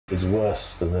is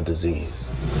worse than the disease.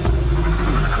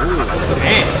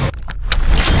 Man.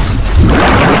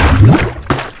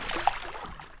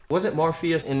 Wasn't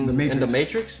Morpheus in the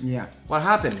Matrix? Yeah. What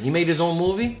happened? He made his own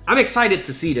movie? I'm excited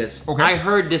to see this. Okay. I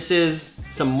heard this is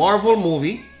some Marvel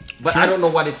movie, but I don't know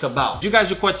what it's about. You guys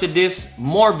requested this,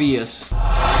 Morbius.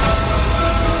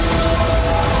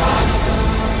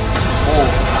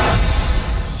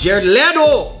 Oh, it's Jared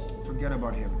Leto! Forget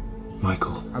about him.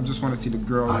 Michael, I just want to see the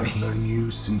girl. I've known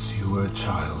you since you were a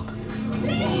child.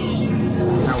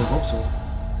 I would hope so.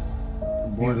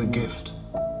 You're the gift.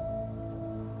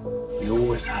 You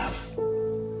always have.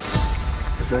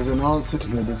 If there's an answer to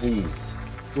your disease,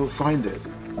 you'll find it.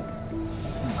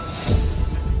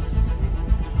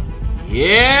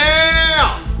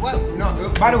 Yeah! What?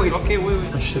 No, by the way, Okay,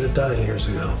 wait. I should have died years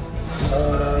ago.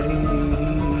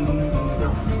 No.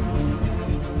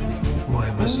 Why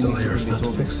am I still here if not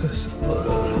to fix this?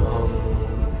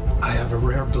 I have a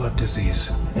rare blood disease,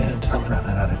 and I'm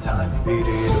running out of time.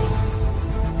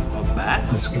 A bat?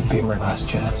 This could be my last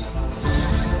chance.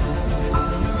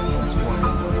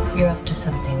 You're up to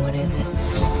something. What is it?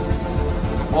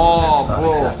 Oh, It's not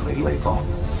bro. exactly legal.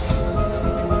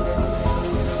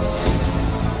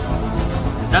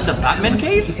 Is that the Batman You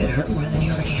cave? get hurt more than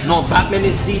you already have. No, Batman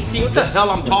is DC. What the hell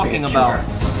I'm talking about?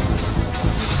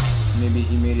 maybe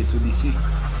he made it to DC.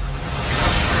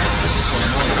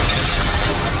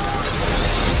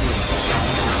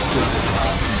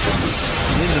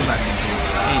 It is a Batman cave.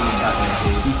 Ain't a Batman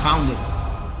cave. He found it.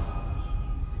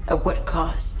 At what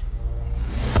cost?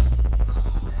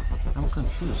 I'm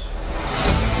confused.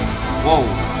 Whoa.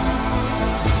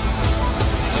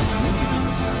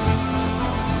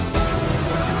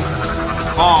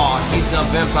 Oh, he's a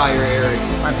vampire, Eric.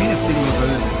 My penis thing was a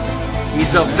little.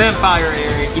 He's a vampire,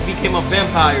 Eric. He became a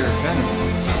vampire.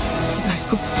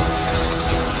 Michael.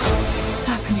 What's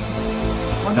happening?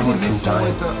 What did he mix up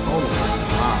with the... Oh,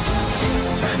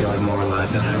 wow. I feel like more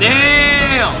alive than ever.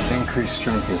 Damn! Increased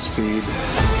strength and speed.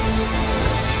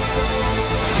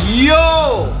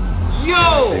 Yo!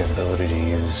 Yo! The ability to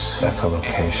use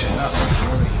echolocation.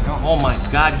 Oh my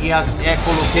God, he has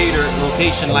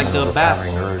echolocation like the bats.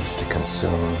 Overpowering urge to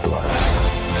consume blood.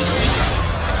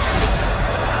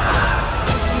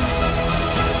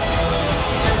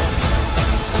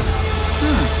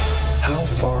 How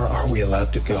far are we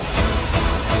allowed to go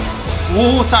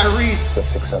Woo, Tyrese. to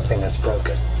fix something that's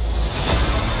broken?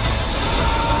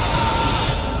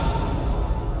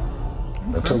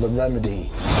 Until the remedy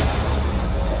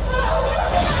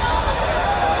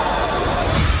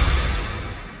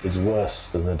is worse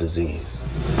than the disease.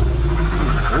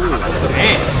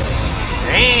 Damn.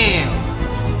 Damn.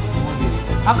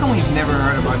 How come we've never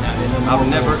heard about that in the Marvel?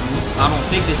 I don't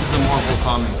think this is a Marvel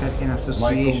comic. Said in Michael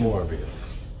association. Morbius.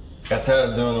 Got tired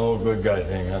of doing the whole good guy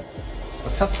thing, huh?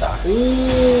 What's up, Doc?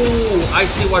 Ooh, I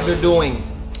see what they're doing.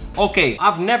 Okay,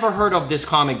 I've never heard of this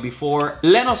comic before.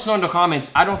 Let us know in the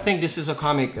comments. I don't think this is a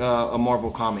comic, a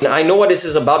Marvel comic. I know what this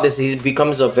is about. He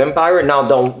becomes a vampire. Now,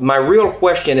 my real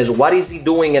question is, what is he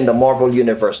doing in the Marvel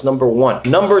universe? Number one.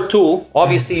 Number two,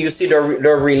 obviously, you see they're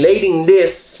relating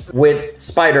this with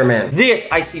Spider-Man. This,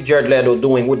 I see Jared Leto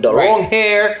doing with the long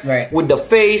hair, with the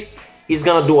face. He's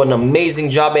gonna do an amazing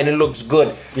job and it looks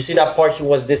good. You see that part he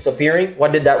was disappearing?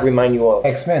 What did that remind you of?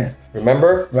 X-Men.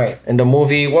 Remember? Right. In the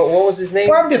movie, what was his name?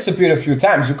 Well, I've disappeared a few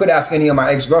times. You could ask any of my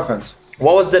ex-girlfriends.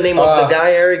 What was the name of the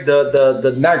guy, Eric?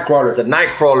 The Nightcrawler. The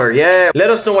Nightcrawler, yeah. Let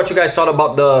us know what you guys thought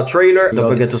about the trailer.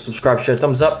 Don't forget to subscribe, share,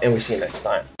 thumbs up, and we'll see you next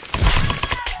time.